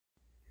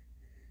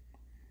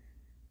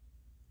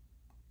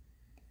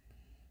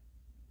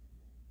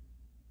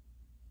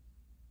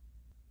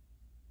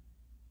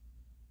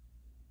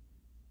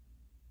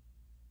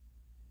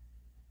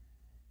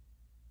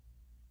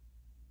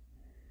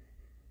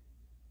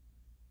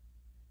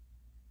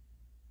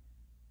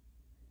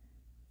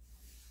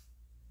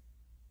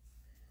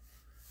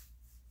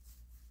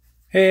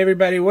Hey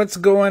everybody, what's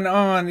going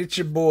on? It's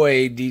your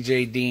boy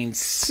DJ Dean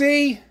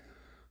C,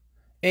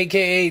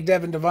 aka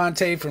Devin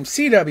Devontae from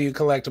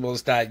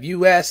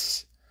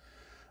CWCollectibles.us.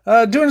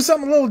 Doing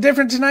something a little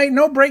different tonight.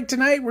 No break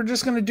tonight. We're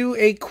just going to do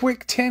a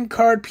quick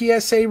 10-card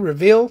PSA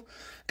reveal.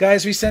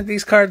 Guys, we sent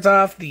these cards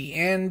off the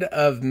end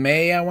of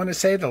May, I want to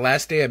say, the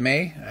last day of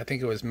May. I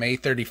think it was May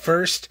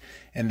 31st.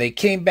 And they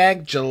came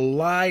back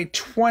July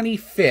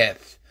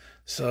 25th.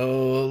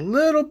 So a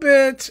little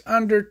bit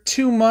under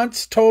 2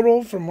 months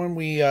total from when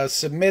we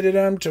submitted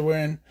them to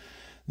when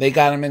they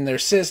got them in their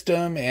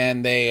system,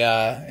 and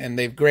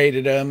they've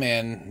graded them,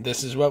 and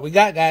this is what we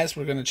got, guys.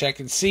 We're gonna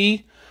check and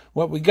see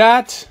what we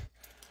got.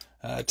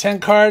 10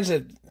 cards.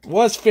 It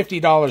was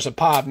 $50 a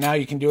pop. Now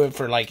you can do it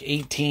for like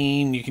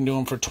 18. You can do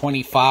them for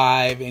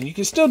 25, and you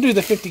can still do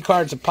the 50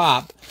 cards a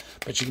pop,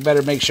 but you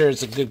better make sure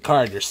it's a good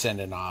card you're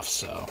sending off.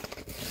 So.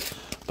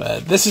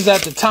 But this is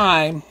at the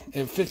time,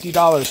 if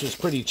 $50 was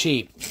pretty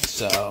cheap.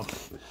 So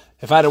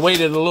if I'd have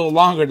waited a little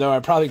longer, though, I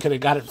probably could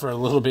have got it for a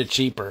little bit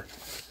cheaper.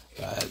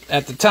 But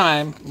at the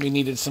time, we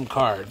needed some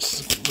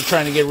cards. We're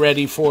trying to get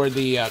ready for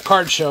the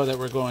card show that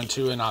we're going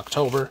to in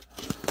October.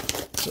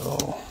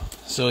 So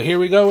here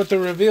we go with the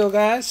reveal,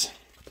 guys.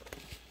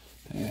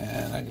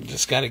 And I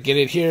just got to get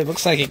it here. It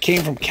looks like it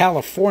came from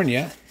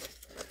California.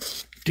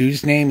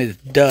 Dude's name is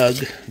Doug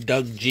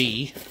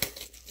G.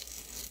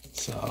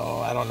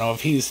 So I don't know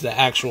if he's the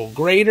actual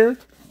grader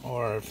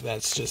or if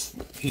that's just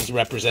he's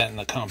representing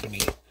the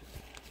company.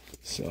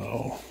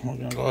 So we're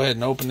going to go ahead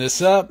and open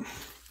this up.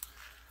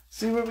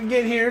 See what we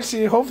get here.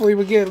 See, hopefully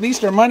we get at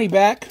least our money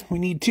back. We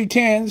need 2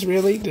 10s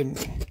really to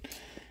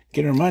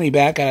get our money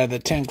back out of the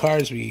 10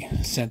 cards we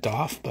sent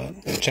off. But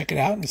we'll check it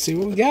out and see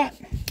what we got.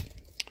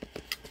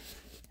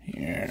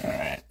 Here, all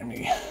right. Let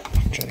me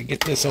try to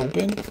get this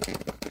open. Of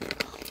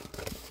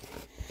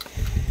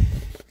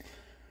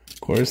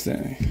course,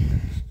 then.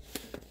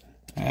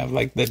 I have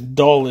like the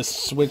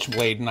dullest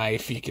switchblade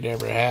knife you could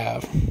ever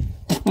have.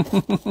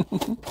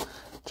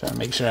 Trying to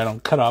make sure I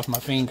don't cut off my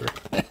finger.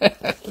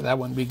 That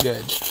wouldn't be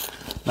good.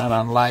 Not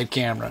on live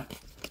camera.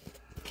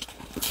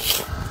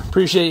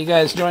 Appreciate you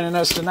guys joining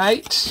us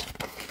tonight.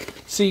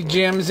 See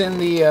Jim's in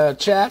the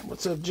chat.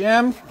 What's up,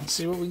 Jim? Let's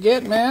see what we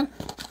get, man.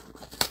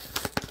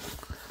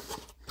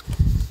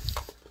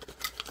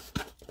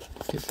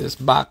 Get this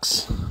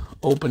box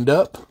opened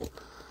up.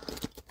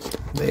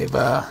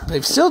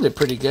 They've sealed it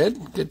pretty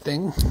good. Good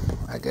thing,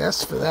 I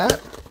guess, for that.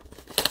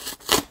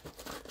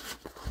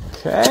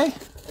 Okay.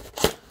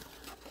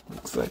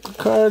 Looks like the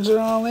cards are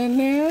all in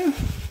there.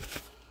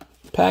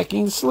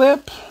 Packing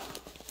slip.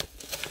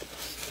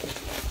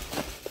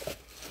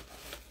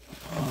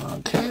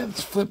 Okay,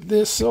 let's flip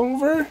this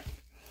over.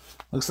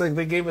 Looks like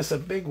they gave us a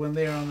big one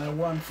there on that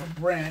one from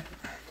Brent.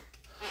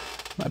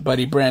 My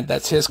buddy Brent,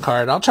 that's his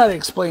card. I'll try to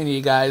explain to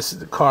you guys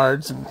the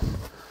cards and a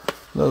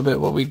little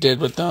bit what we did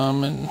with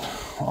them and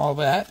all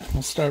that.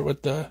 We'll start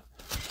with I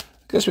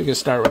guess we can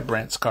start with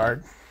Brent's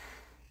card.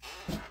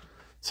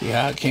 See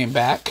how it came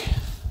back.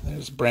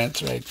 There's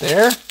Brent's right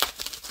there.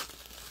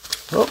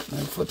 Oh,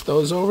 and flip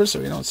those over so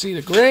we don't see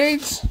the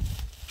grades.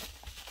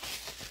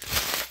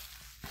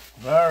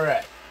 All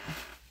right.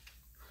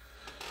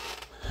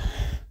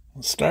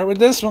 Let's start with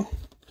this one.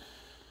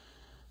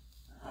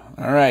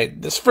 All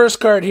right, this first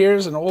card here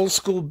is an old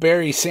school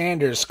Barry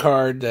Sanders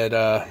card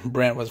that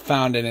Brent was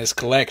found in his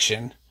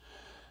collection.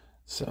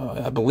 So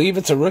I believe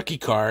it's a rookie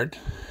card.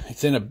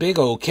 It's in a big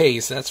old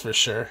case, that's for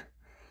sure.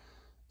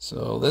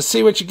 So let's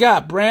see what you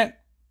got, Brent.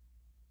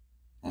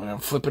 I'm going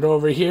to flip it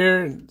over here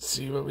and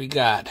see what we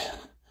got.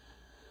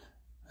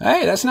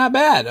 Hey, that's not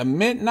bad. A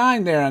mint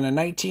 9 there on a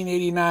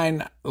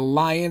 1989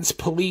 Lions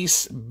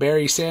Police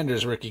Barry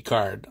Sanders rookie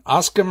card.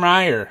 Oscar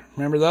Mayer,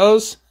 remember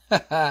those?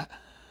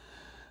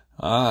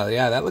 Oh,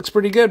 yeah, that looks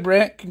pretty good,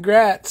 Brent.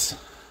 Congrats.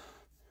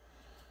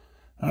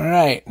 All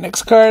right,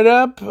 next card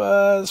up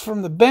is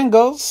from the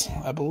Bengals.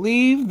 I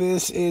believe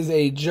this is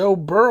a Joe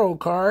Burrow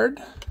card.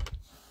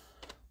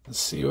 Let's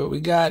see what we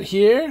got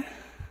here.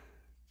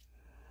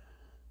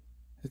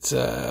 It's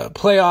a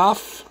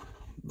playoff.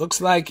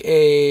 Looks like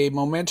a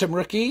Momentum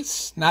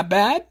Rookies. Not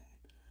bad.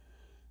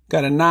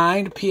 Got a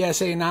 9,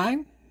 PSA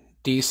 9.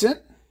 Decent.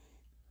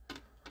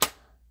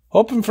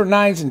 Hoping for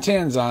 9s and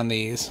 10s on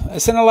these. I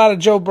sent a lot of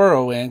Joe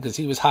Burrow in because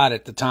he was hot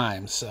at the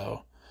time.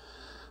 So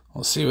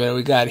we'll see what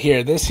we got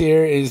here. This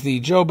here is the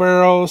Joe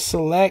Burrow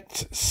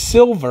Select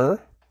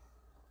Silver.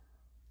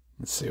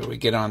 Let's see what we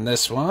get on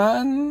this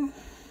one.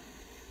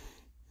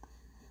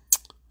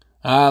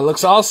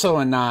 Looks also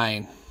a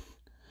 9.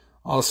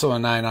 Also a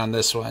 9 on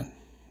this one.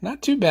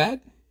 Not too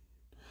bad.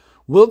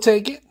 We'll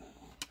take it.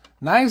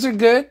 9s are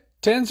good.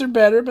 10s are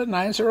better, but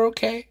 9s are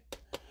okay.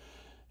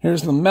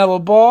 Here's the Mellow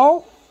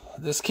Ball.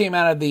 This came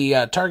out of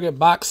the Target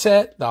box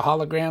set, the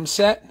hologram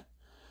set.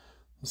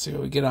 Let's see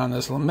what we get on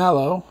this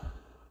LaMelo.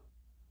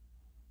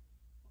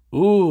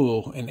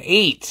 Ooh, an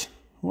 8.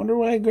 I wonder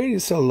why I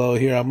graded so low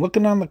here. I'm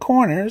looking on the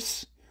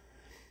corners.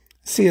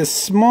 See a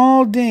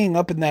small ding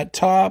up in that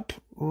top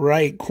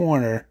right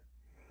corner.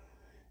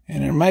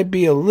 And there might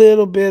be a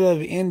little bit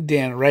of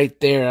indent right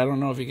there. I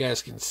don't know if you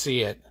guys can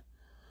see it.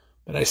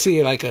 But I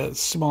see like a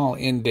small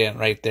indent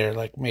right there,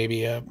 like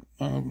maybe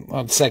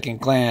on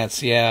second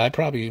glance. Yeah, I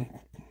probably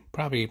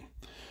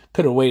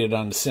could have waited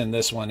on to send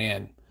this one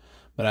in.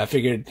 But I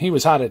figured he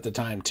was hot at the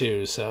time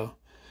too, so.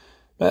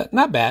 But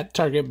not bad.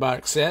 Target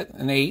box set,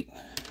 an 8.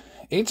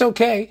 8's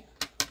okay.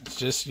 It's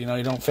just, you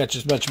don't fetch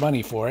as much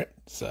money for it.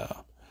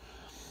 So.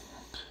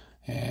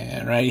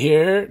 And right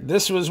here,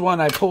 this was one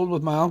I pulled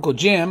with my Uncle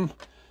Jim.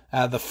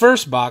 The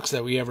first box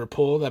that we ever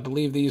pulled. I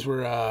believe these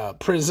were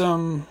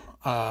Prism,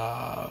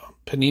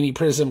 Panini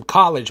Prism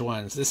college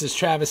ones. This is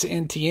Travis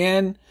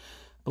Etienne.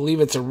 I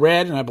believe it's a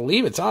red, and I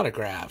believe it's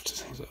autographed.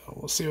 So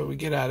we'll see what we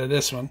get out of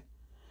this one.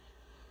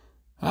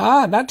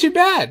 Not too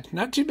bad.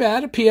 Not too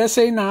bad. A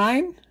PSA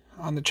 9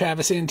 on the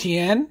Travis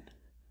Etienne.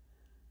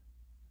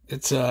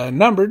 It's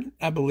numbered,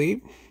 I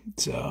believe.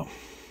 So,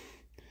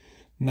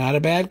 not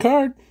a bad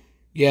card.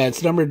 Yeah,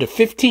 it's numbered to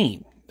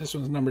 15. This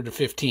one's numbered to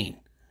 15.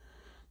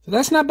 So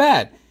that's not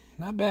bad.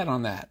 Not bad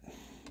on that.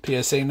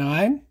 PSA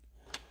 9.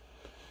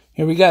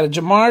 Here we got a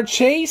Jamar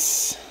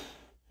Chase.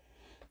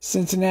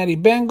 Cincinnati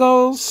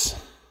Bengals.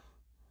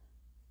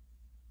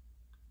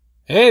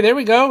 Hey, there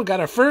we go. We got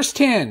our first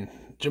 10.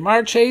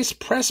 Jamar Chase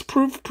Press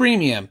Proof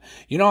Premium.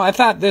 I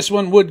thought this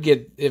one would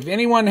get, if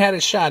anyone had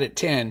a shot at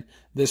 10,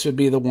 this would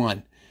be the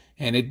one.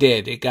 And it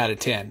did. It got a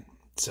 10.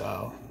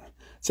 So,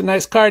 it's a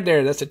nice card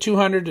there. That's a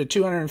 $200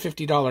 to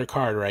 $250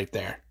 card right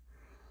there.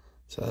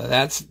 So,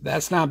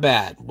 that's not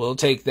bad. We'll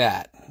take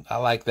that. I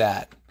like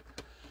that.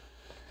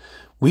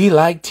 We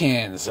like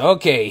 10s.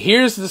 Okay,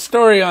 here's the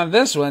story on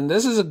this one.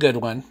 This is a good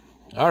one.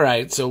 All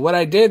right, so what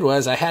I did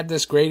was I had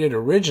this graded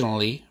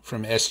originally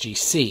from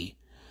SGC.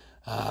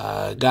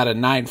 Got a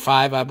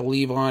 9.5, I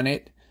believe, on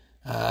it.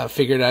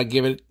 Figured I'd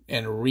give it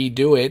and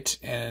redo it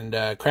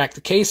and crack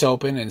the case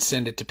open and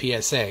send it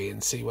to PSA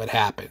and see what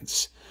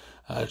happens.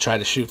 Try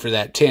to shoot for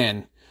that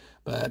 10.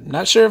 But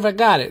not sure if I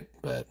got it,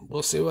 but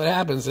we'll see what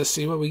happens. Let's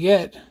see what we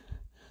get.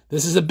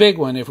 This is a big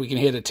one if we can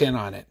hit a 10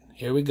 on it.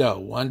 Here we go.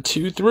 1,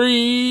 2,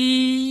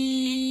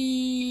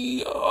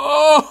 3.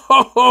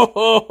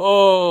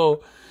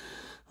 Oh,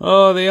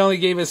 they only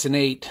gave us an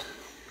 8.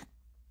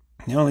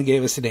 They only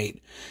gave us an 8.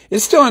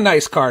 It's still a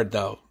nice card,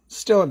 though.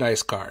 Still a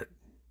nice card.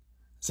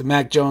 It's a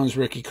Mac Jones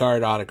rookie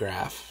card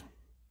autograph.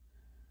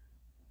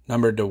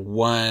 Numbered to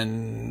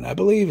 1, I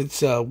believe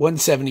it's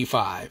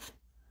 175.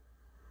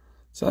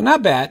 So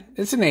not bad.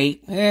 It's an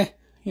 8. I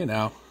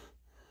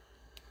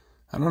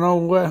don't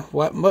know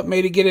what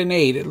made it get an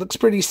 8. It looks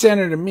pretty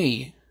center to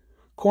me.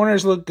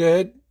 Corners look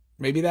good.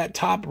 Maybe that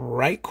top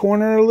right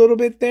corner a little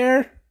bit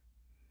there.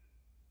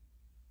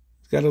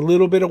 Got a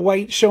little bit of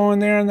white showing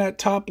there on that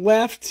top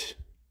left.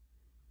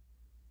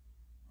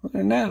 Other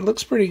than that, it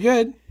looks pretty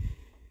good.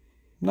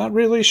 Not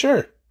really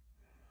sure.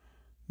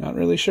 Not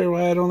really sure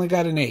why it only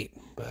got an 8,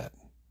 but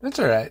that's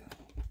all right.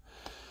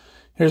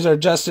 Here's our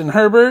Justin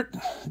Herbert.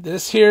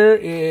 This here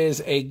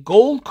is a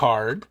gold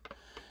card.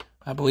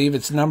 I believe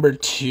it's numbered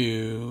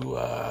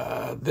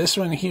to, this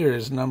one here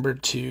is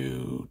numbered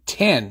to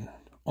 10.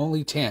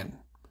 Only 10.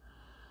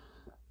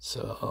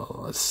 So,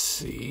 let's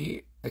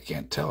see. I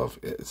can't tell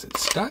if is it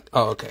stuck.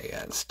 Oh, okay,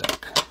 yeah, it's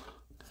stuck.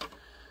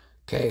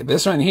 Okay,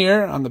 this one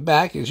here on the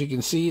back, as you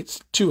can see, it's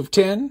 2 of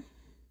 10.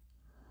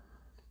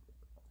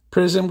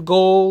 Prism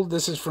Gold.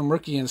 This is from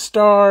Rookie and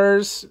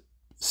Stars.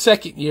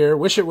 Second year.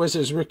 Wish it was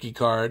his rookie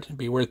card. It'd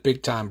be worth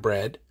big time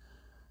bread.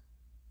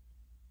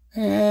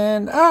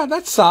 And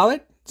that's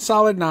solid.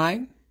 Solid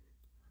 9.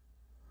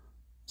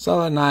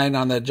 Solid 9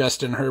 on the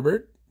Justin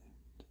Herbert.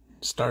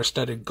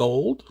 Star-studded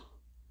gold.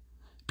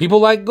 People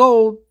like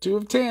gold. 2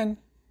 of 10.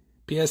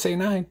 PSA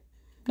 9.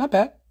 Not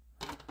bad.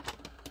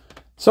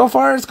 So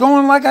far, it's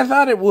going like I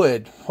thought it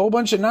would. Whole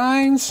bunch of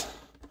 9s.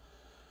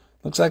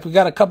 Looks like we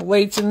got a couple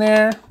 8s in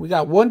there. We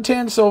got 1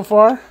 10 so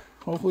far.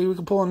 Hopefully, we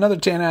can pull another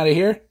 10 out of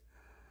here.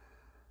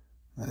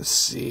 Let's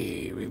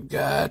see. We've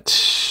got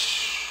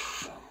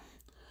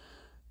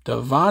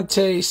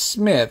Devontae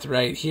Smith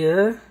right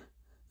here.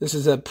 This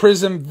is a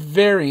Prism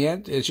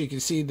variant. As you can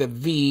see, the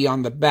V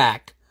on the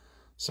back.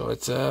 So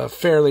it's a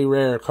fairly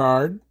rare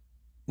card.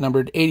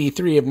 Numbered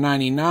 83 of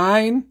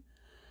 99.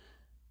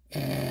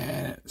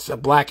 And it's a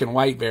black and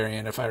white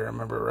variant, if I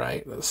remember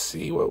right. Let's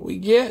see what we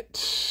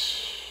get.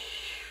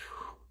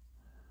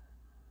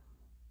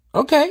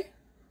 Okay.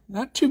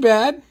 Not too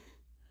bad.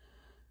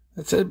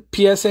 That's a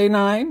PSA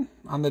 9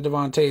 on the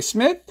Devontae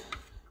Smith.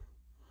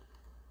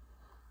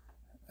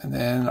 And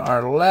then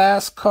our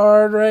last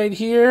card right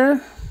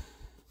here.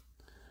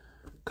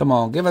 Come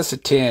on, give us a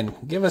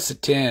 10. Give us a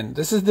 10.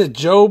 This is the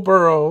Joe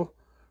Burrow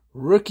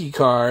rookie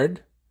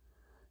card.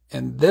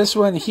 And this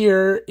one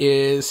here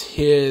is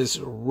his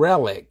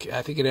relic.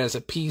 I think it has a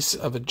piece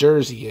of a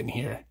jersey in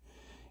here.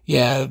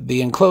 Yeah,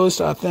 the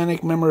enclosed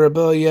authentic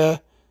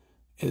memorabilia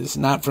is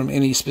not from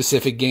any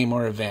specific game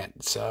or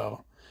event.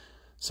 So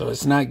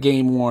it's not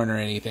game worn or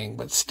anything.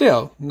 But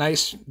still,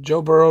 nice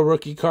Joe Burrow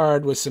rookie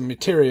card with some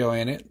material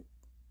in it.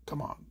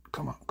 Come on,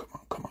 come on, come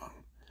on, come on.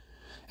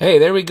 Hey,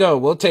 there we go.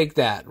 We'll take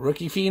that.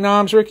 Rookie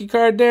Phenoms rookie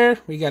card there.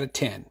 We got a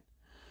 10.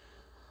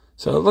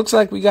 So it looks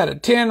like we got a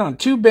 10 on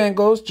 2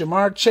 Bengals,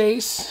 Jamar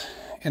Chase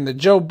and the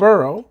Joe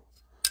Burrow.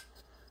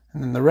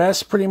 And then the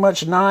rest pretty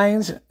much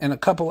 9s and a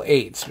couple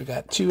 8s. We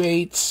got 2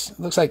 8s.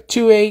 Looks like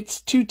 2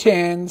 8s, 2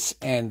 10s,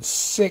 and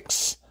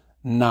 6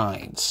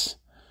 9s.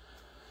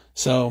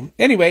 So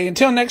anyway,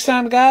 until next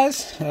time,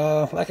 guys,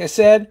 like I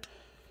said,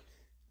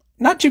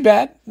 not too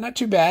bad. Not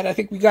too bad. I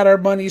think we got our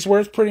money's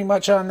worth pretty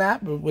much on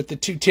that with the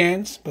 2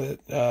 10s.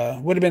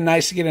 But would have been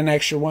nice to get an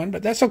extra one.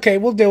 But that's okay.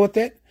 We'll deal with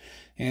it.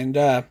 And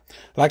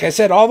like I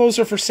said, all those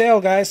are for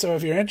sale, guys. So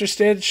if you're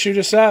interested, shoot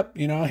us up.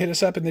 You know, hit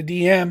us up in the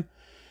DM.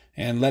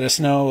 And let us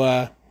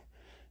know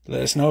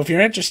if you're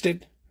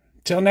interested.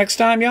 Till next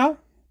time, y'all.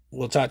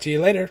 We'll talk to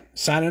you later.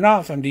 Signing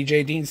off. I'm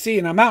DJ Dean C,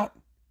 and I'm out.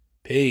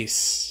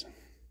 Peace.